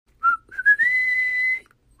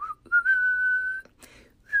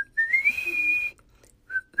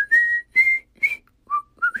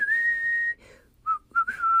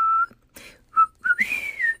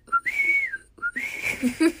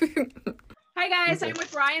Hi guys, Okay. I'm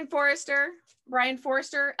with Brian Forrester. Brian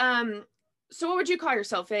Forrester. So what would you call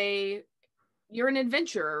yourself? You're an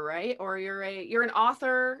adventurer, right? Or you're an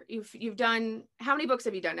author. You've done, how many books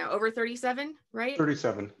have you done now? Over 37, right?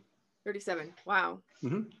 37. 37. Wow.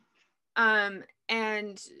 Hmm.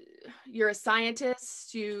 And you're a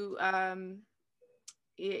scientist. You're a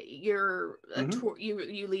Hmm. tour.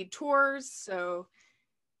 You lead tours. So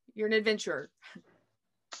you're an adventurer.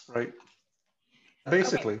 Right. Okay.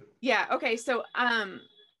 Basically. Yeah. Okay. So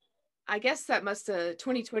I guess that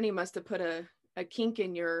 2020 must have put a kink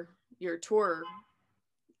in your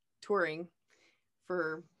touring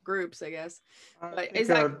for groups, I guess. I But is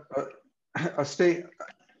think that, a stake.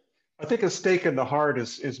 I think a stake in the heart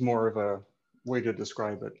is more of a way to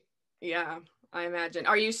describe it. yeah, I imagine.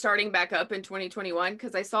 Are you starting back up in 2021?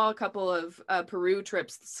 Because I saw a couple of Peru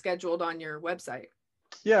trips scheduled on your website.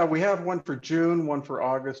 Yeah, we have one for June, one for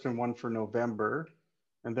August, and one for November,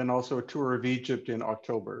 and then also a tour of Egypt in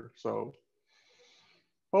October. So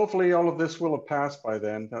hopefully all of this will have passed by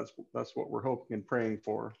then. That's what we're hoping and praying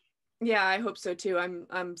for. Yeah, I hope so too.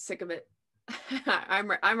 I'm sick of it.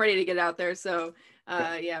 I'm ready to get out there. So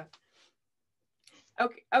Yeah. yeah.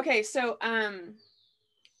 Okay. So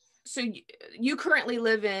you currently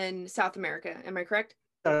live in South America, am I correct?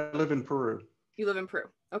 I live in Peru. You live in Peru.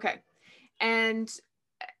 Okay. And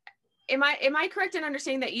am I correct in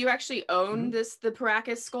understanding that you actually own Mhm. the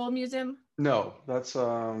Paracas Skull Museum? No, that's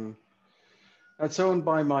owned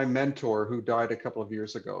by my mentor who died a couple of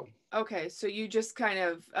years ago. Okay, so you just kind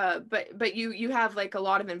of but you have like a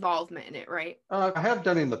lot of involvement in it, right? I have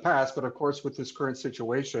done in the past, but of course, with this current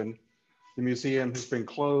situation, the museum has been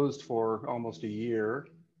closed for almost a year.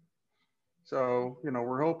 So,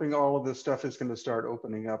 we're hoping all of this stuff is going to start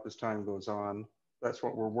opening up as time goes on. That's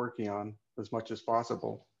what we're working on as much as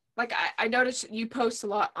possible. Like I noticed you post a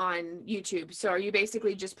lot on YouTube. So are you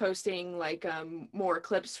basically just posting like more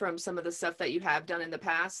clips from some of the stuff that you have done in the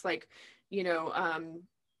past? Like, you know,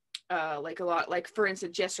 like a lot, like for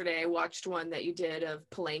instance, yesterday I watched one that you did of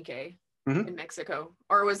Palenque Hmm. in Mexico.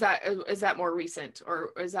 Or is that more recent?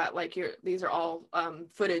 Or is that like these are all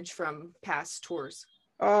footage from past tours?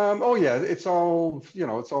 Oh yeah, it's all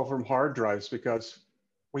from hard drives because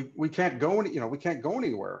we can't go we can't go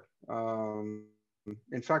anywhere.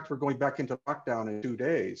 In fact, we're going back into lockdown in 2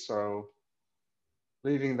 days, so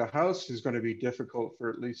leaving the house is going to be difficult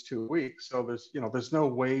for at least 2 weeks. So there's no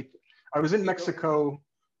way. I was in You go. Mexico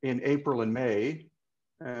in April and May,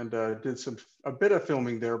 and did a bit of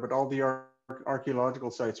filming there, but all the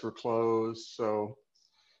archaeological sites were closed. So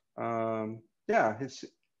yeah, it's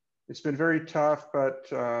been very tough, but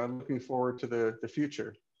looking forward to the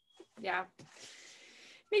future. Yeah,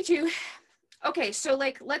 me too. Okay, so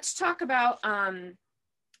like let's talk about the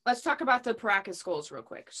Paracas skulls real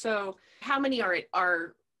quick. So how many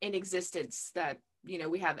are in existence that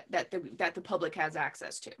we have that the public has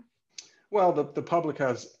access to? Well, the public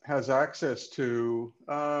has access to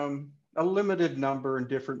a limited number in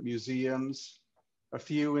different museums, a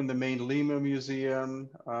few in the main Lima Museum,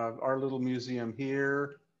 our little museum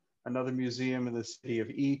here, another museum in the city of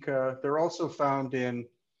Ica. They're also found in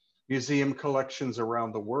museum collections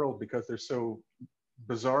around the world because they're so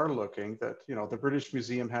bizarre looking that, the British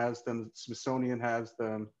Museum has them, the Smithsonian has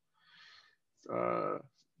them, uh,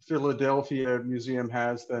 Philadelphia Museum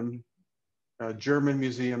has them, German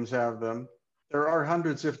museums have them. There are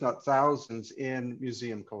hundreds, if not thousands, in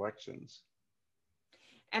museum collections.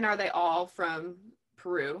 And are they all from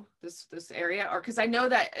Peru, this area? Or because I know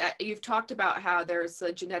that you've talked about how there's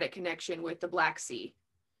a genetic connection with the Black Sea,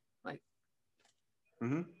 like.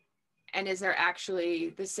 Mm-hmm. And is there actually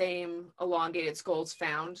the same elongated skulls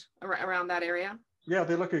found around that area? Yeah,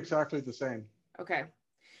 they look exactly the same. Okay,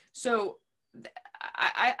 so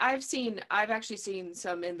I've actually seen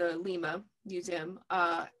some in the Lima Museum,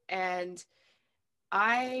 and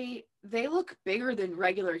they look bigger than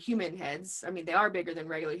regular human heads. I mean, they are bigger than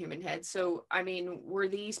regular human heads. So, I mean, were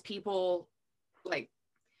these people like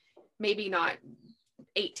maybe not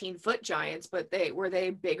 18-foot giants, but were they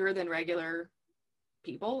bigger than regular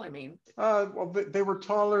people? I mean, Well, they were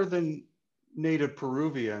taller than native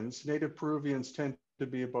Peruvians. Native Peruvians tend to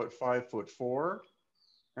be about 5'4",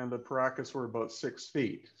 and the Paracas were about 6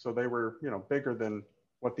 feet. So they were, bigger than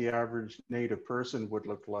what the average native person would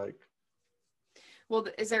look like. well,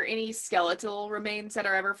 is there any skeletal remains that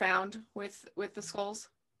are ever found with the skulls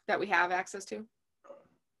that we have access to?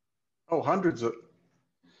 Oh, hundreds of,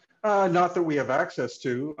 not that we have access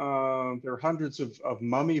to. There are hundreds of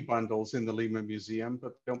mummy bundles in the Lima Museum,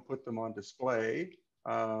 but they don't put them on display.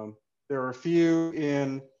 There are a few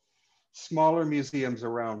in smaller museums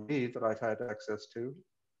around me that I've had access to.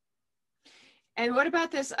 And what about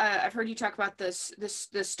this? I've heard you talk about the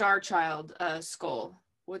Star Child skull.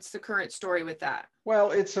 What's the current story with that? Well,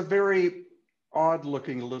 it's a very odd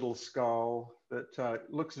looking little skull that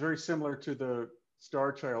looks very similar to the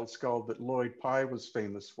Star Child skull that Lloyd Pye was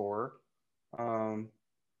famous for. Um,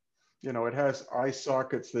 you know, it has eye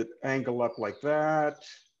sockets that angle up like that.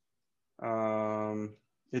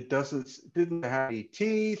 It didn't have any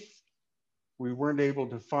teeth. We weren't able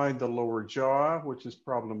to find the lower jaw, which is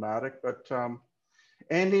problematic, but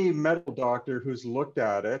any medical doctor who's looked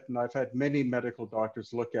at it, and I've had many medical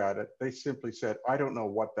doctors look at it, they simply said, I don't know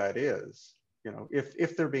what that is. You know,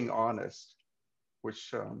 if they're being honest,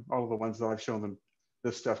 which all the ones that I've shown them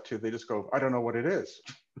this stuff to, they just go, I don't know what it is.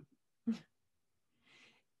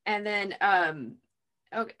 And then,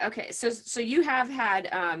 okay, so you have had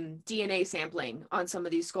DNA sampling on some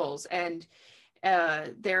of these skulls, and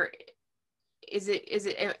there is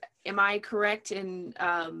it. Am I correct in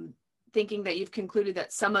thinking that you've concluded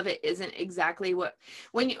that some of it isn't exactly what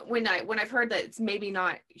when I've heard that it's maybe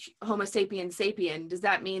not Homo sapiens sapien, does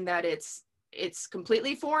that mean that it's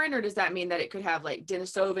completely foreign, or does that mean that it could have like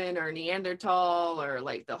Denisovan or Neanderthal or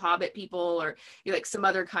like the Hobbit people, or like some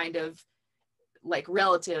other kind of like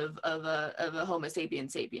relative of a Homo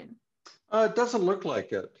sapiens sapien? It doesn't look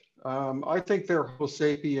like it. I think they're Homo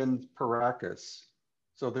sapien paracus.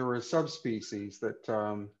 So there were subspecies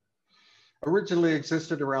that originally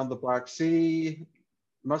existed around the Black Sea,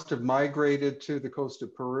 must have migrated to the coast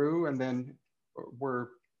of Peru, and then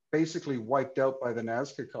were basically wiped out by the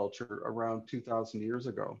Nazca culture around 2,000 years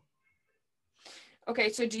ago.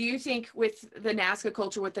 Okay, so do you think with the Nazca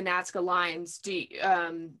culture, with the Nazca lines, do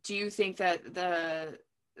you think that the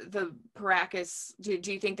Paracas, do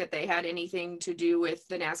you think that they had anything to do with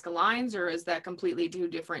the Nazca lines, or is that completely two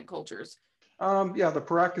different cultures? Yeah, the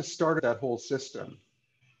Paracas started that whole system.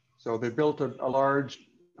 So they built a large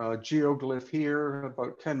geoglyph here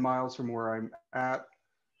about 10 miles from where I'm at,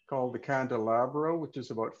 called the Candelabro, which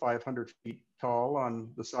is about 500 feet tall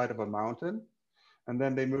on the side of a mountain. And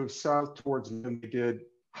then they moved south towards, and they did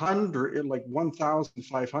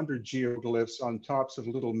 1,500 geoglyphs on tops of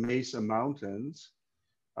little mesa mountains.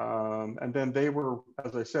 And then they were,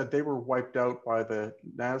 as I said, they were wiped out by the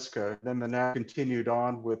Nazca. Then the Nazca continued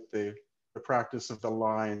on with the practice of the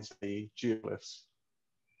lines, the geoglyphs.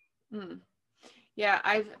 Mm. Yeah,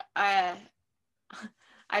 I've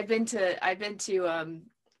been to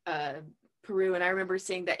Peru, and I remember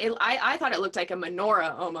seeing that. I thought it looked like a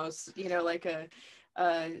menorah almost, you know, like a.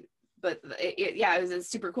 But it's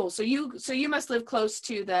super cool. So you must live close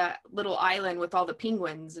to that little island with all the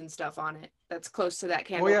penguins and stuff on it. That's close to that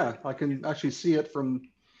candle. Oh yeah, I can actually see it from.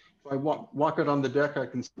 If I walk it on the deck, I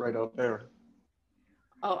can see right out there.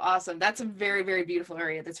 Oh, awesome! That's a very, very beautiful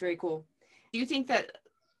area. That's very cool. Do you think that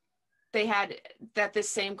this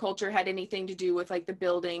same culture had anything to do with like the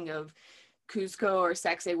building of Cusco or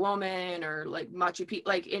Sacsayhuaman or like Machu Picchu,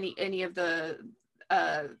 like any of the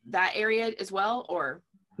that area as well, or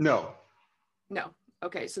no?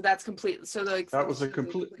 Okay, so that's complete. So that was a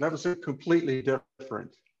completely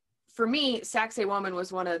different. For me, Sacsayhuaman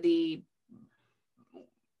was one of the.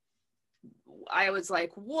 I was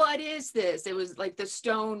like, what is this? It was like the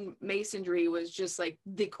stone masonry was just like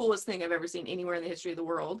the coolest thing I've ever seen anywhere in the history of the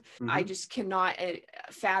world. Mm-hmm. I just cannot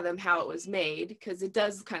fathom how it was made, because it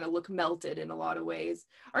does kind of look melted in a lot of ways,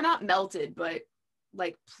 or not melted, but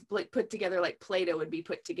like put together like Play-Doh would be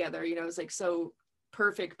put together. You know, it's like so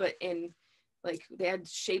perfect, but in like they had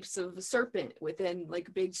shapes of a serpent within like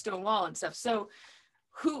a big stone wall and stuff. So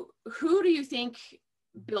who do you think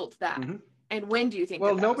built that? Mm-hmm. And when do you think?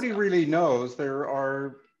 Well, nobody really knows. There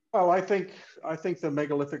are. Well, I think the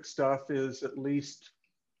megalithic stuff is at least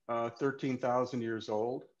 13,000 years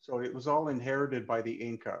old. So it was all inherited by the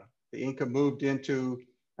Inca. The Inca moved into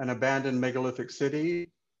an abandoned megalithic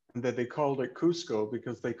city, and then they called it Cusco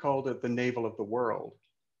because they called it the navel of the world.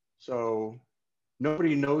 So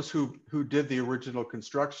nobody knows who did the original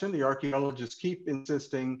construction. The archaeologists keep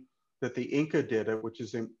insisting that the Inca did it, which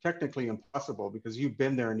is technically impossible because you've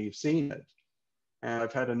been there and you've seen it. And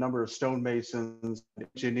I've had a number of stonemasons,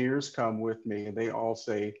 engineers come with me, and they all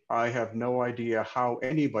say, I have no idea how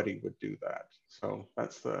anybody would do that. So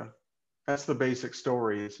that's the basic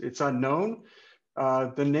story. It's unknown.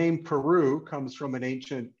 The name Peru comes from an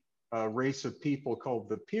ancient race of people called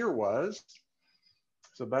the Pirwas.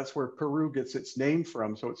 So that's where Peru gets its name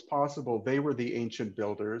from. So it's possible they were the ancient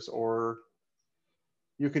builders, or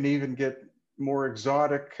you can even get more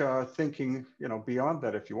exotic thinking, you know, beyond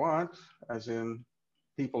that if you want, as in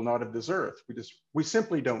people not of this earth. We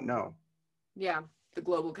simply don't know. Yeah, the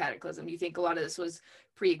global cataclysm. You think a lot of this was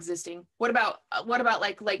pre-existing? What about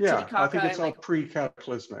like Lake Titicaca? Titicaca? I think it's all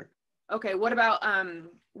pre-cataclysmic. Okay, what about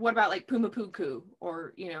like Pumapuku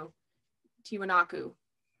or, you know, Tiwanaku?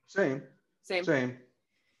 Same, Same. same,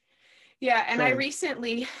 Yeah, and same.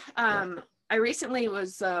 Yeah. I recently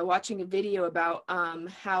was watching a video about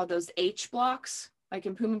how those H blocks, like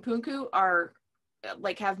in Pumapunku, are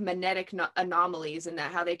like have magnetic anomalies, and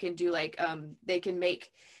that how they can do like they can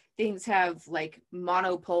make things have like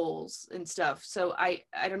monopoles and stuff. So I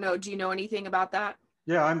don't know. Do you know anything about that?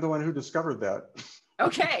 Yeah, I'm the one who discovered that.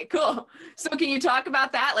 Okay, cool. So can you talk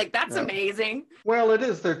about that? Like that's Yeah. amazing. Well, it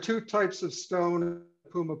is. There are two types of stone,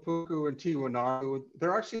 Pumapuku and Tiwanaku.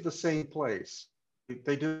 They're actually the same place.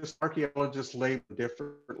 They just, archaeologists label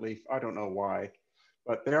differently. I don't know why,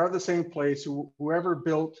 but they are the same place. Whoever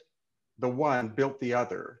built the one built the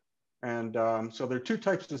other. And so there are two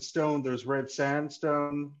types of stone. There's red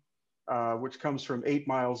sandstone, which comes from 8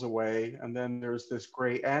 miles away. And then there's this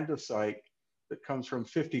gray andesite that comes from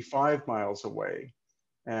 55 miles away.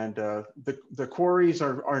 And the quarries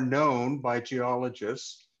are known by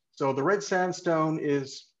geologists. So the red sandstone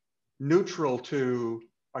is neutral to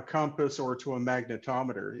a compass or to a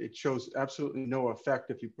magnetometer. It shows absolutely no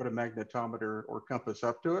effect if you put a magnetometer or compass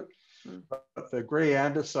up to it. Mm. But the gray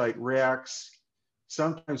andesite reacts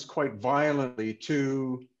sometimes quite violently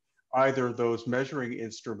to either of those measuring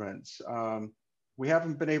instruments. We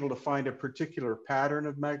haven't been able to find a particular pattern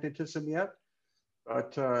of magnetism yet.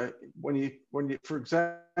 But when you, for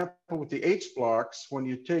example, with the H blocks, when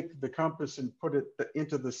you take the compass and put it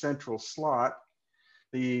into the central slot,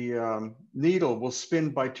 the needle will spin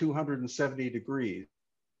by 270 degrees.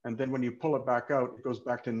 And then when you pull it back out, it goes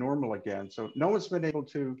back to normal again. So no one's been able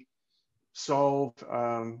to solve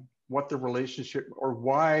what the relationship or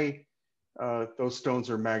why those stones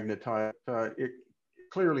are magnetized. It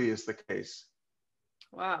clearly is the case.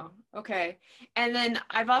 Wow. Okay. And then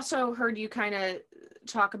I've also heard you kind of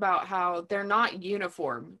talk about how they're not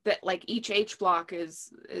uniform, that like each H block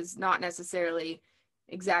is not necessarily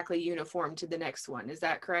exactly uniform to the next one. Is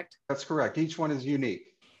that correct? That's correct. Each one is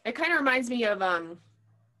unique. It kind of reminds me of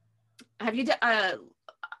have you I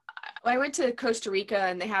went to Costa Rica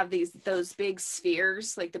and they have those big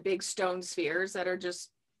spheres, like the big stone spheres that are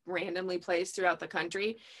just randomly placed throughout the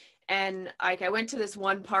country. And like I went to this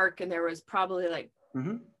one park and there was probably like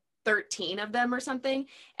 13 of them or something,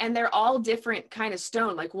 and they're all different kind of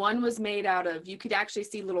stone. Like one was made out of, you could actually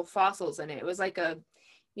see little fossils in it. It was like a,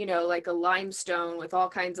 you know, like a limestone with all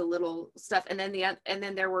kinds of little stuff. And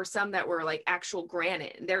then there were some that were like actual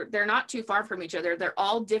granite. They're not too far from each other. They're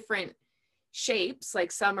all different shapes.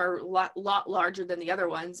 Like some are a lot larger than the other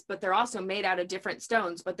ones, but they're also made out of different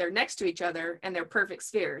stones, but they're next to each other and they're perfect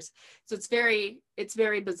spheres. So it's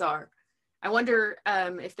very bizarre. I wonder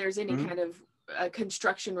if there's any kind of a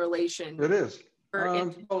construction relation. It is.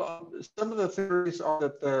 Some of the theories are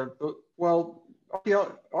that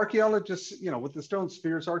archaeologists, you know, with the stone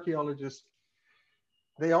spheres, archaeologists,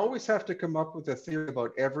 they always have to come up with a theory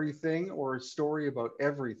about everything or a story about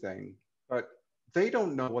everything, but they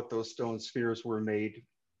don't know what those stone spheres were made,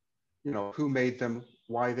 you know, who made them,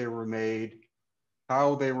 why they were made,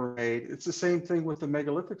 how they were made. It's the same thing with the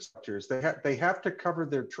megalithic structures. They have to cover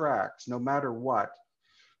their tracks no matter what.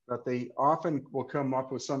 But they often will come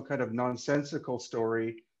up with some kind of nonsensical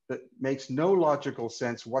story that makes no logical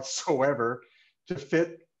sense whatsoever to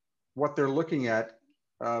fit what they're looking at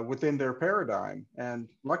within their paradigm. And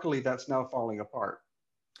luckily, that's now falling apart.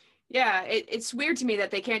 Yeah, it's weird to me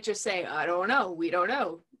that they can't just say, I don't know, we don't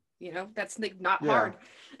know. You know, that's like not hard.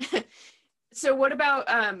 So what about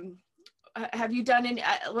have you done any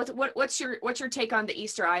what's your take on the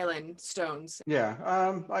Easter Island stones?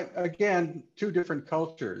 Again, two different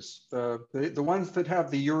cultures. The ones that have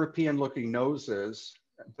the European looking noses,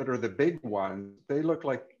 that are the big ones, they look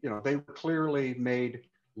like, you know, they were clearly made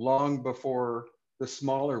long before the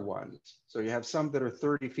smaller ones. So you have some that are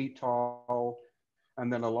 30 feet tall,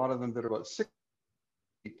 and then a lot of them that are about 6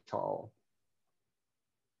 feet tall.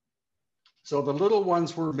 So the little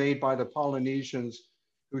ones were made by the Polynesians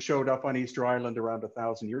who showed up on Easter Island around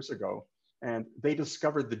 1,000 years ago. And they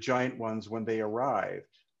discovered the giant ones when they arrived.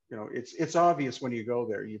 You know, it's obvious when you go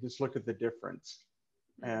there, you just look at the difference.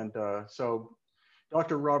 And so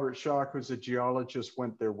Dr. Robert Schoch, who's a geologist,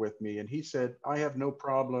 went there with me, and he said, I have no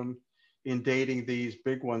problem in dating these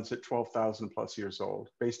big ones at 12,000 plus years old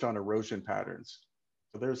based on erosion patterns.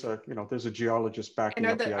 So there's a geologist backing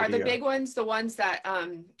up the idea. Are the big ones the ones that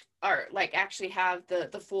are like actually have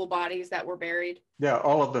the full bodies that were buried? Yeah,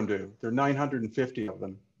 all of them do. There are 950 of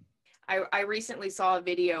them. I recently saw a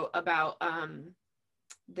video about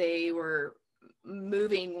they were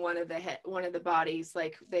moving one of the bodies,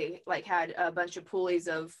 like they like had a bunch of pulleys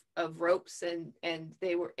of ropes, and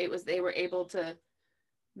they were able to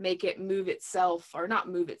make it move itself, or not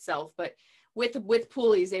move itself, but with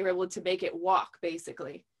pulleys, they were able to make it walk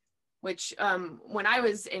basically, which when I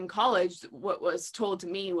was in college, what was told to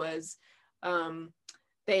me was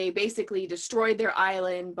they basically destroyed their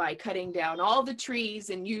island by cutting down all the trees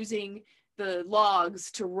and using the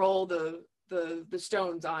logs to roll the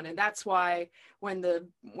stones on. And that's why when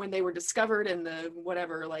they were discovered in the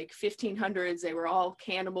whatever, like 1500s, they were all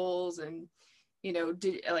cannibals, and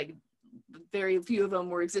like very few of them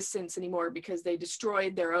were existence anymore because they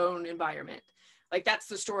destroyed their own environment. Like, that's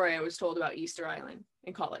the story I was told about Easter Island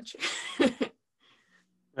in college.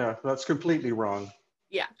 Yeah, that's completely wrong.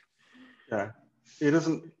 Yeah. Yeah, it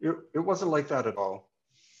wasn't like that at all.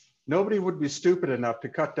 Nobody would be stupid enough to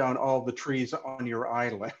cut down all the trees on your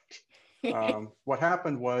island. What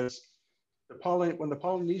happened was when the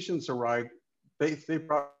Polynesians arrived, they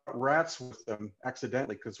brought rats with them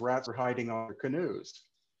accidentally, because rats were hiding on their canoes.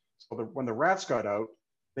 So when the rats got out,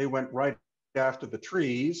 they went right after the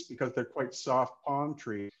trees, because they're quite soft palm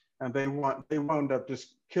trees, and they wound up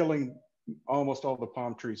just killing almost all the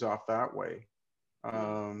palm trees off that way.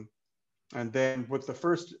 And then with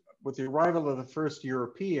the arrival of the first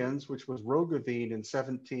Europeans, which was Roggeveen in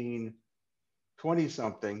 1720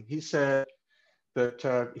 something, he said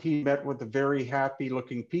that he met with the very happy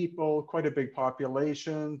looking people, quite a big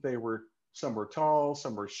population. Some were tall,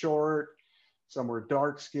 some were short, some were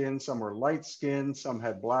dark skinned, some were light skinned, some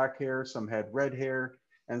had black hair, some had red hair,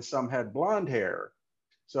 and some had blonde hair.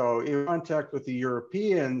 So in contact with the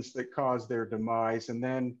Europeans that caused their demise. And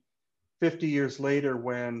then 50 years later,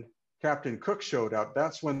 when Captain Cook showed up,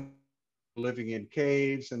 that's when they were living in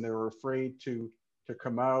caves and they were afraid to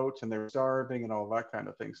come out, and they were starving and all that kind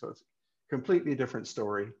of thing. So it's a completely different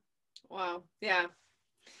story. Wow. Yeah.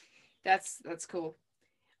 That's cool.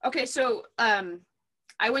 Okay. So,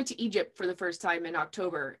 I went to Egypt for the first time in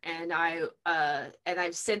October, and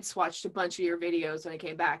I've since watched a bunch of your videos when I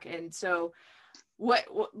came back. And so like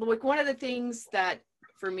one of the things that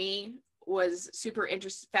for me was super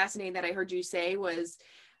fascinating that I heard you say was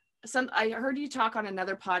I heard you talk on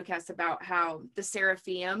another podcast about how the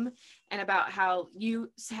Seraphim, and about how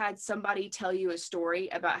you had somebody tell you a story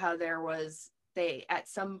about how they at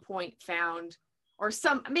some point found, or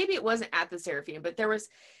maybe it wasn't at the Seraphim, but there was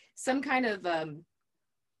some kind of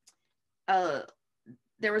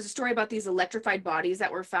there was a story about these electrified bodies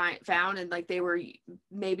that were found, and like they were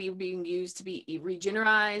maybe being used to be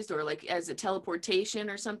regenerized, or like as a teleportation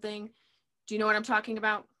or something. Do you know what I'm talking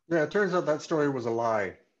about? Yeah, it turns out that story was a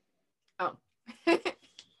lie. Oh.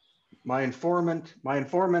 My informant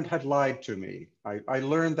had lied to me. I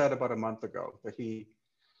learned that about a month ago, that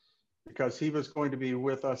because he was going to be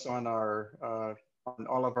with us on on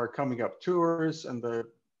all of our coming up tours, and the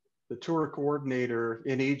tour coordinator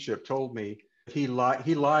in Egypt told me he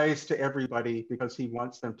lies to everybody because he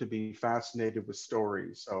wants them to be fascinated with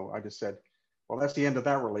stories. So I just said, well, that's the end of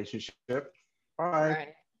that relationship.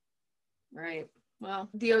 Bye. Right. Well,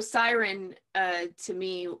 the Osiren to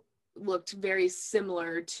me looked very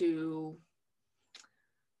similar to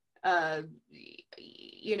like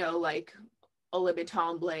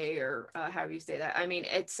Olubitomble, or how do you say that? I mean,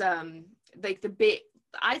 it's like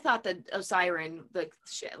I thought that Osiren,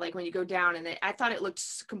 like when you go down, and I thought it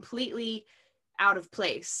looked completely out of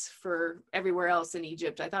place for everywhere else in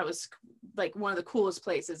Egypt. I thought it was like one of the coolest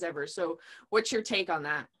places ever. So what's your take on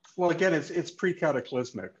that? Well, again, it's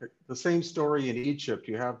pre-cataclysmic. The same story in Egypt.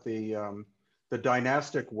 You have the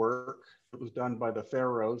dynastic work that was done by the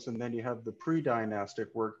pharaohs, and then you have the pre-dynastic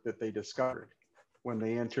work that they discovered when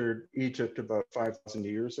they entered Egypt about 5,000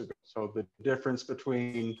 years ago. So the difference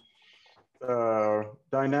between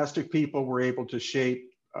dynastic people were able to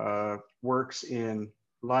shape works in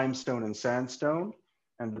limestone and sandstone,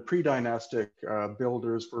 and the pre-dynastic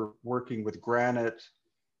builders were working with granite,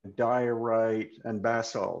 diorite, and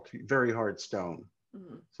basalt, very hard stone.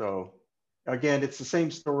 Mm-hmm. So again, it's the same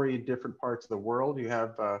story in different parts of the world. You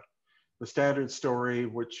have the standard story,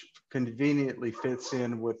 which conveniently fits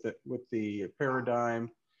in with the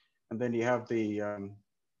paradigm, and then you have the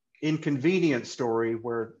inconvenient story,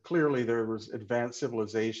 where clearly there was advanced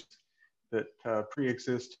civilizations that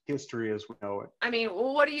pre-exist history as we know it. I mean,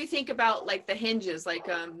 what do you think about like the hinges, like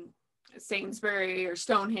Sainsbury or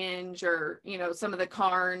Stonehenge, or some of the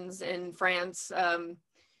cairns in France?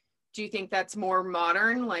 Do you think that's more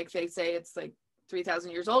modern, like they say it's like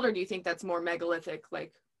 3,000 years old, or do you think that's more megalithic,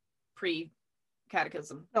 like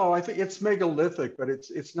pre-cataclysm? No, I think it's megalithic, but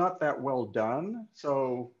it's not that well done.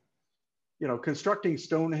 So constructing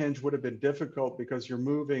Stonehenge would have been difficult because you're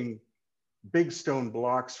moving big stone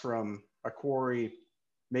blocks from a quarry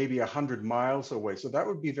maybe 100 miles away. So that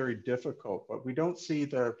would be very difficult, but we don't see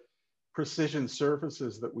the precision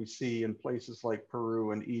surfaces that we see in places like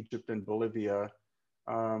Peru and Egypt and Bolivia.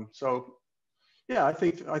 So yeah, I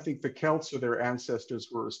think the Celts or their ancestors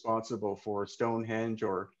were responsible for Stonehenge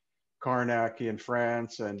or Karnak in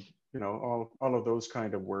France, and all of those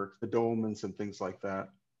kind of work, the dolmens and things like that.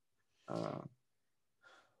 Well,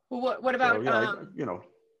 what So about yeah,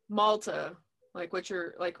 Malta? Like what's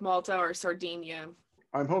your like Malta or Sardinia?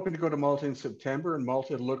 I'm hoping to go to Malta in September, and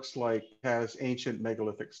Malta looks like has ancient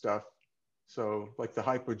megalithic stuff. So like the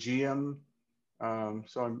Hypogeum.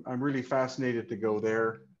 So I'm really fascinated to go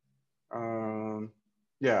there.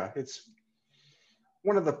 Yeah, it's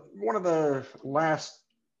one of the last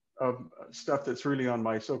stuff that's really on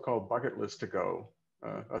my so-called bucket list to go,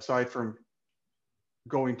 aside from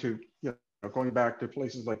going back to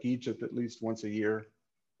places like Egypt at least once a year.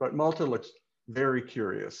 But Malta looks very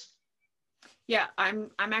curious. Yeah,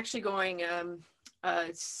 I'm actually going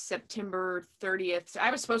September 30th.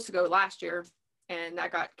 I was supposed to go last year and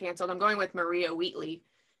that got canceled. I'm going with Maria Wheatley.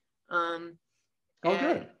 Oh,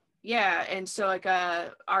 good. Yeah, and so like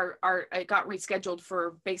our it got rescheduled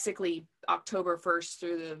for basically October 1st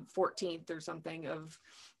through the 14th or something of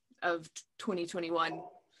 2021.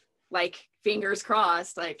 Like fingers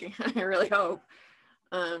crossed, like I really hope.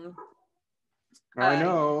 I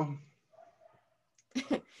know.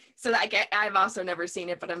 So that I've also never seen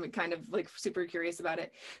it, but I'm kind of like super curious about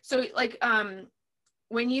it. So like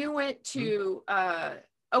when you went to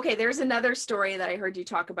okay, there's another story that I heard you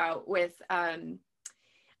talk about with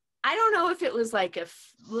I don't know if it was like it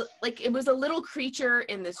was a little creature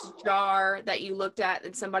in this jar that you looked at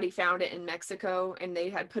and somebody found it in Mexico and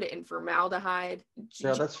they had put it in formaldehyde.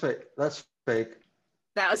 Yeah, that's fake. That's fake.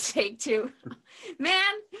 That was fake too.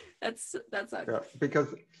 Man, that sucks. Yeah,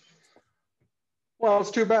 because, well,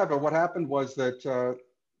 it's too bad, but what happened was that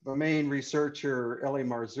the main researcher, Elie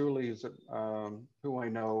Marzulli, who I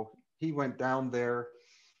know, he went down there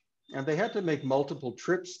and they had to make multiple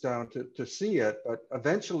trips down to see it, but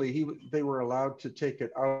eventually they were allowed to take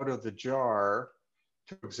it out of the jar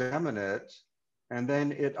to examine it, and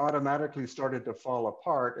then it automatically started to fall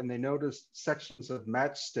apart, and they noticed sections of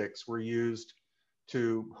matchsticks were used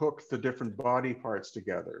to hook the different body parts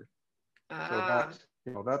together. So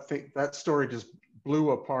that story just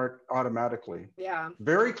blew apart automatically. Yeah.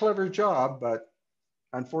 Very clever job, but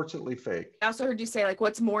unfortunately fake. I also heard you say like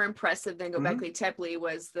what's more impressive than Göbekli Tepe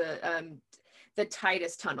was the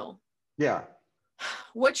Titus tunnel. Yeah.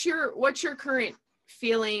 What's your current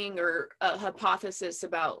feeling or hypothesis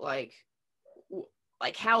about like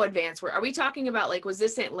how advanced are we talking about? Like, was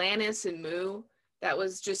this Atlantis and Mu that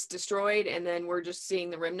was just destroyed and then we're just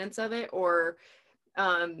seeing the remnants of it, or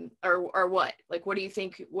what? Like, what do you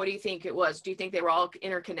think it was? Do you think they were all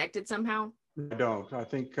interconnected somehow? I don't. I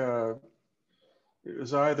think it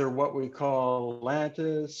was either what we call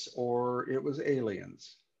Atlantis or it was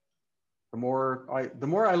aliens. The more I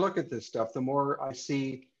look at this stuff, the more I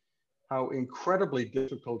see how incredibly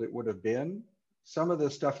difficult it would have been. Some of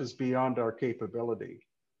this stuff is beyond our capability,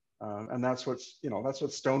 and that's what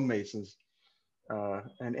stonemasons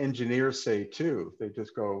and engineers say too. They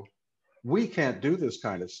just go, we can't do this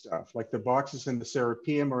kind of stuff. Like the boxes in the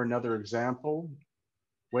Serapeum are another example,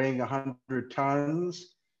 weighing 100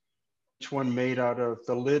 tons. Each one made out of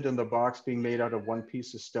the lid and the box being made out of one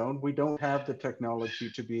piece of stone. We don't have the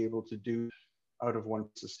technology to be able to do out of one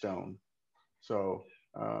piece of stone. So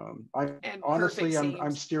I'm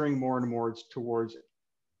steering more and more towards,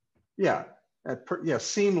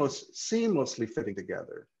 seamlessly fitting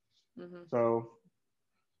together. Mm-hmm. So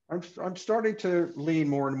I'm starting to lean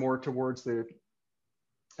more and more towards the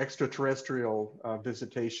extraterrestrial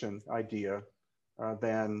visitation idea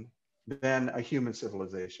than a human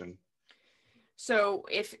civilization. So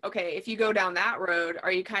if you go down that road,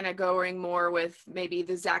 are you kind of going more with maybe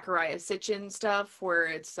the Zecharia Sitchin stuff where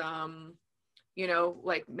it's,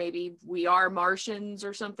 like maybe we are Martians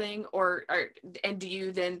or something, and do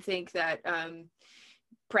you then think that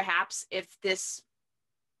perhaps if these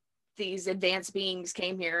advanced beings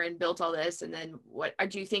came here and built all this, and then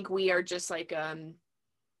do you think we are just like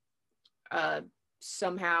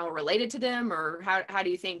somehow related to them, or how do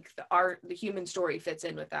you think the human story fits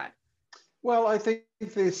in with that? Well, I think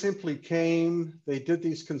they simply came, they did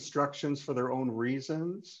these constructions for their own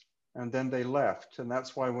reasons, and then they left. And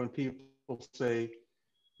that's why when people say,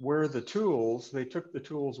 where are the tools? They took the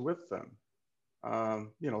tools with them.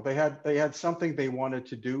 They had something they wanted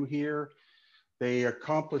to do here. They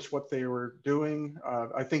accomplished what they were doing.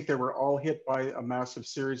 I think they were all hit by a massive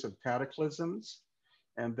series of cataclysms.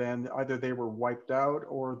 And then either they were wiped out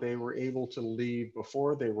or they were able to leave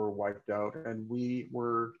before they were wiped out. And we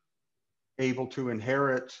were able to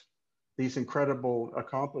inherit these incredible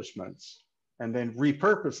accomplishments and then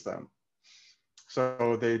repurpose them.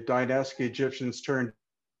 So the dynastic Egyptians turned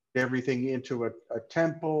everything into a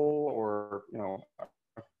temple, or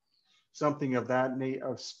something of that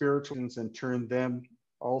of spirituals, and turned them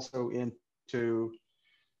also into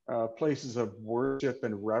places of worship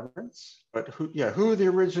and reverence. But who the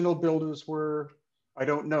original builders were, I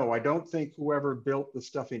don't know. I don't think whoever built the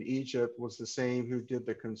stuff in Egypt was the same who did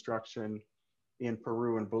the construction in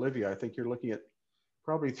Peru and Bolivia. I think you're looking at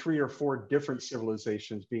probably 3 or 4 different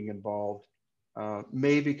civilizations being involved,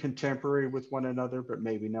 maybe contemporary with one another, but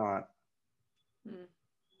maybe not.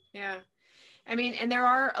 Yeah. I mean, and there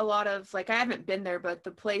are a lot of, like, I haven't been there, but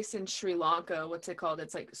the place in Sri Lanka, what's it called?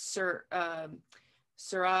 It's like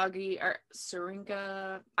Suragi or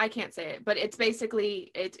Suringa. I can't say it, but it's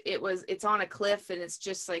basically, it's on a cliff, and it's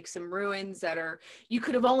just like some ruins that you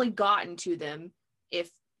could have only gotten to them if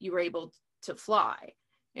you were able to fly.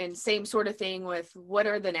 And same sort of thing with, what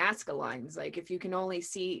are the Nazca lines? Like, if you can only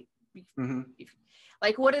see,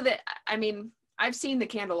 like, what are I mean, I've seen the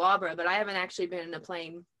candelabra, but I haven't actually been in a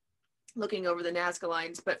plane looking over the Nazca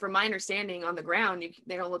lines. But from my understanding, on the ground,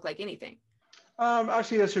 they don't look like anything.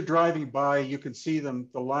 Actually, as you're driving by, you can see them,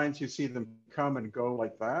 the lines, you see them come and go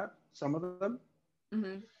like that, some of them.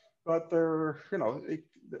 But they're,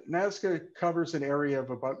 Nazca covers an area of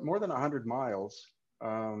about more than 100 miles.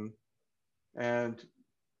 And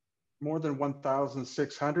more than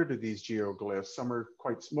 1,600 of these geoglyphs.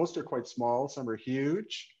 Most are quite small, some are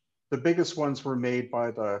huge. The biggest ones were made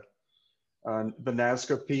by the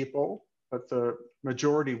Nazca people, but the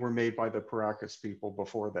majority were made by the Paracas people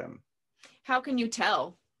before them. How can you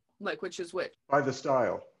tell, like, which is which? By the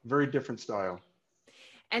style, very different style.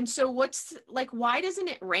 And so why doesn't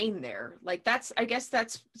it rain there? Like, I guess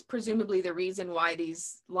that's presumably the reason why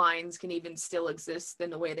these lines can even still exist in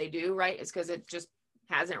the way they do, right? It's because it just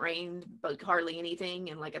hasn't rained, but hardly anything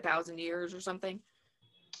in like 1,000 years or something.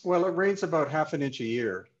 Well, it rains about half an inch a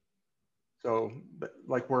year. So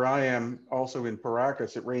like where I am also in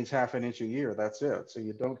Paracas, it rains half an inch a year. That's it. So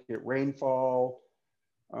you don't get rainfall.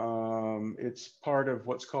 It's part of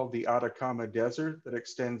what's called the Atacama Desert that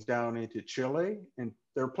extends down into Chile. And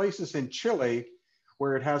there are places in Chile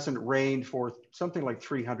where it hasn't rained for something like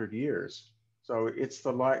 300 years. So it's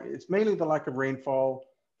mainly the lack of rainfall,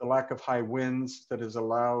 the lack of high winds that has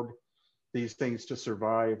allowed these things to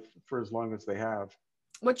survive for as long as they have.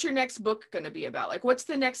 What's your next book going to be about? Like, what's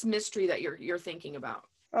the next mystery that you're thinking about?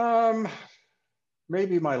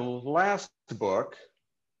 Maybe my last book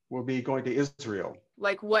will be going to Israel.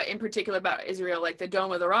 Like, what in particular about Israel? Like the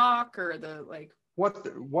Dome of the Rock, or the like?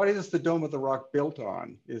 What is the Dome of the Rock built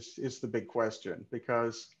on is the big question,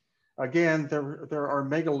 because again, there are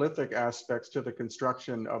megalithic aspects to the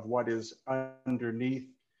construction of what is underneath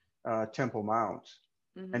Temple Mount.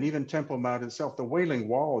 And even Temple Mount itself, the Wailing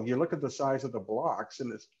Wall, you look at the size of the blocks,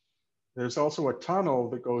 and there's also a tunnel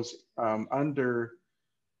that goes under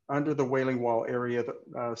the Wailing Wall area.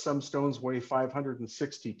 Some stones weigh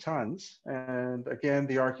 560 tons. And again,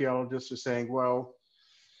 the archaeologists are saying, well,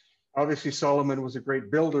 obviously Solomon was a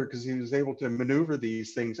great builder because he was able to maneuver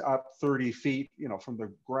these things up 30 feet, from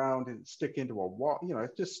the ground and stick into a wall.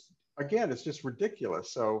 It's just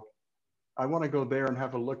ridiculous. So I want to go there and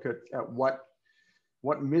have a look at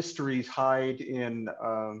what mysteries hide in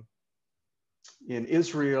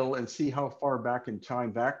Israel and see how far back in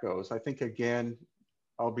time that goes. I think, again,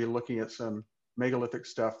 I'll be looking at some megalithic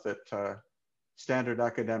stuff that standard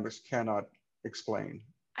academics cannot explain.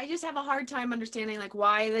 I just have a hard time understanding like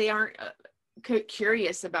why they aren't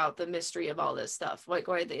curious about the mystery of all this stuff. Like,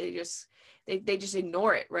 why they just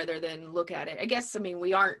ignore it rather than look at it. I guess, I mean,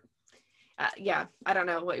 we aren't, I don't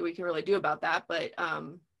know what we can really do about that, but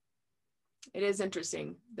it is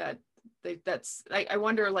interesting that that's, I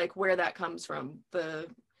wonder like where that comes from. The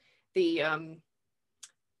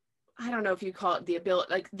I don't know if you call it the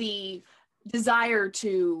ability, like the desire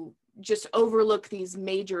to just overlook these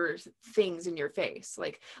major things in your face,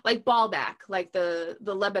 like Baalbek, like the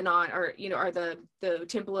Lebanon, or or the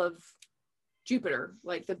Temple of Jupiter,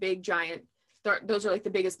 like the big giant, those are like the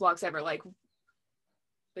biggest blocks ever. Like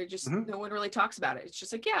they're just, no one really talks about it. It's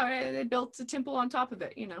just like, yeah, they built a temple on top of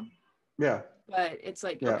it, Yeah. But it's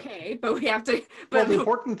like, okay, but we have to. Well, the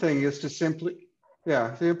important thing is to simply,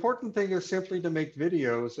 the important thing is simply to make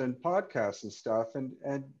videos and podcasts and stuff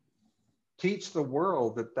and teach the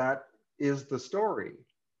world that is the story.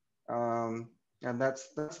 And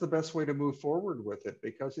that's the best way to move forward with it,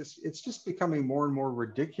 because it's just becoming more and more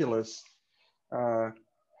ridiculous,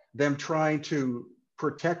 them trying to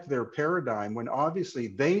protect their paradigm when obviously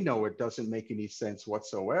they know it doesn't make any sense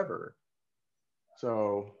whatsoever.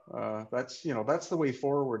 So that's, that's the way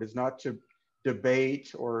forward, is not to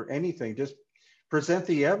debate or anything, just present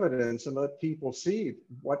the evidence and let people see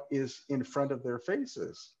what is in front of their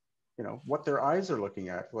faces, what their eyes are looking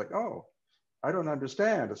at. Like, oh, I don't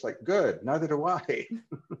understand. It's like, good, neither do I.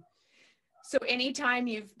 So anytime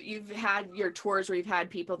you've had your tours where you've had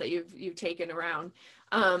people that you've taken around,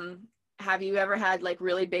 have you ever had like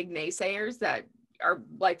really big naysayers that are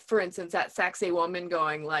like, for instance, that sexy woman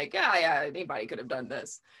going like, yeah, anybody could have done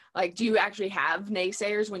this? Like, do you actually have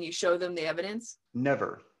naysayers when you show them the evidence?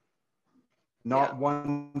 Never. Not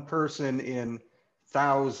one person in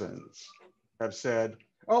thousands have said,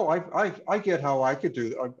 oh, I get how I could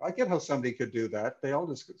do, I get how somebody could do that. They all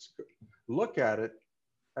just look at it,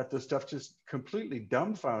 at the stuff, just completely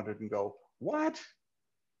dumbfounded and go, what?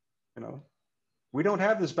 We don't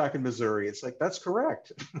have this back in Missouri. It's like, that's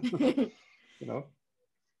correct.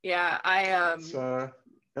 Yeah,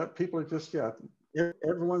 people are just,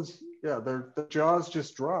 everyone's, their jaws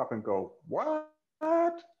just drop and go, what?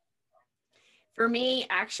 For me,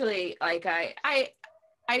 actually, like I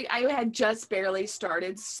had just barely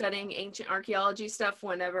started studying ancient archaeology stuff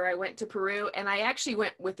whenever I went to Peru, and I actually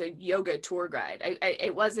went with a yoga tour guide.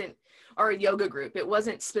 It wasn't, or a yoga group. It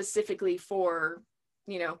wasn't specifically for,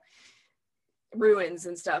 ruins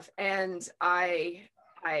and stuff. And I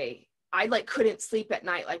like couldn't sleep at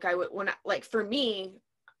night. Like like for me,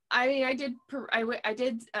 I mean, I did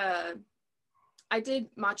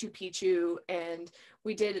Machu Picchu, and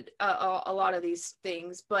we did a lot of these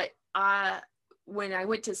things, but when I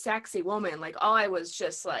went to Sacsayhuaman, like all I was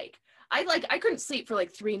just like, I couldn't sleep for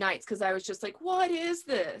like 3 nights because I was just like, what is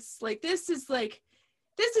this? Like, this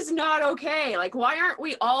is not okay. Like, why aren't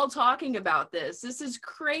we all talking about this? This is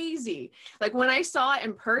crazy. Like, when I saw it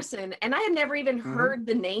in person, and I had never even heard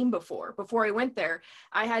the name before I went there,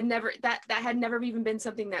 I had never, that had never even been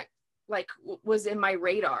something that like was in my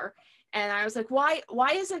radar. And I was like, why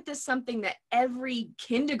isn't this something that every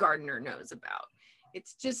kindergartner knows about?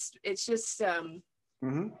 It's just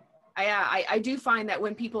I do find that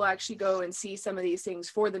when people actually go and see some of these things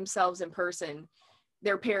for themselves in person,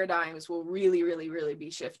 their paradigms will really, really, really be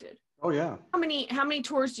shifted. Oh yeah. How many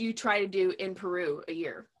tours do you try to do in Peru a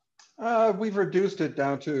year? We've reduced it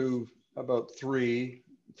down to about three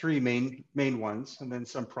main ones, and then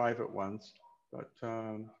some private ones. But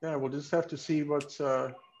we'll just have to see what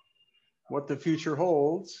the future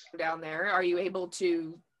holds. Down there, are you able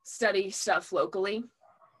to study stuff locally?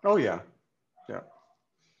 Oh yeah.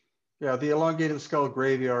 The Elongated Skull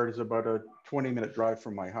Graveyard is about a 20-minute drive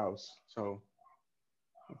from my house, so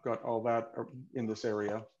I've got all that in this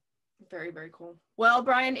area. Very, very cool. Well,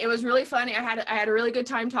 Brian, it was really fun. I had a really good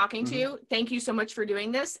time talking to you. Thank you so much for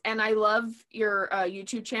doing this. And I love your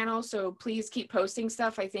YouTube channel. So please keep posting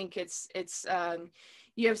stuff. I think it's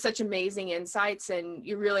you have such amazing insights, and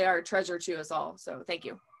you really are a treasure to us all. So thank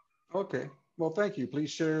you. Okay. Well, thank you. Please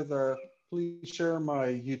share my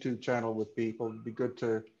YouTube channel with people. It'd be good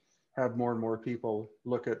to have more and more people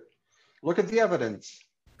look at the evidence.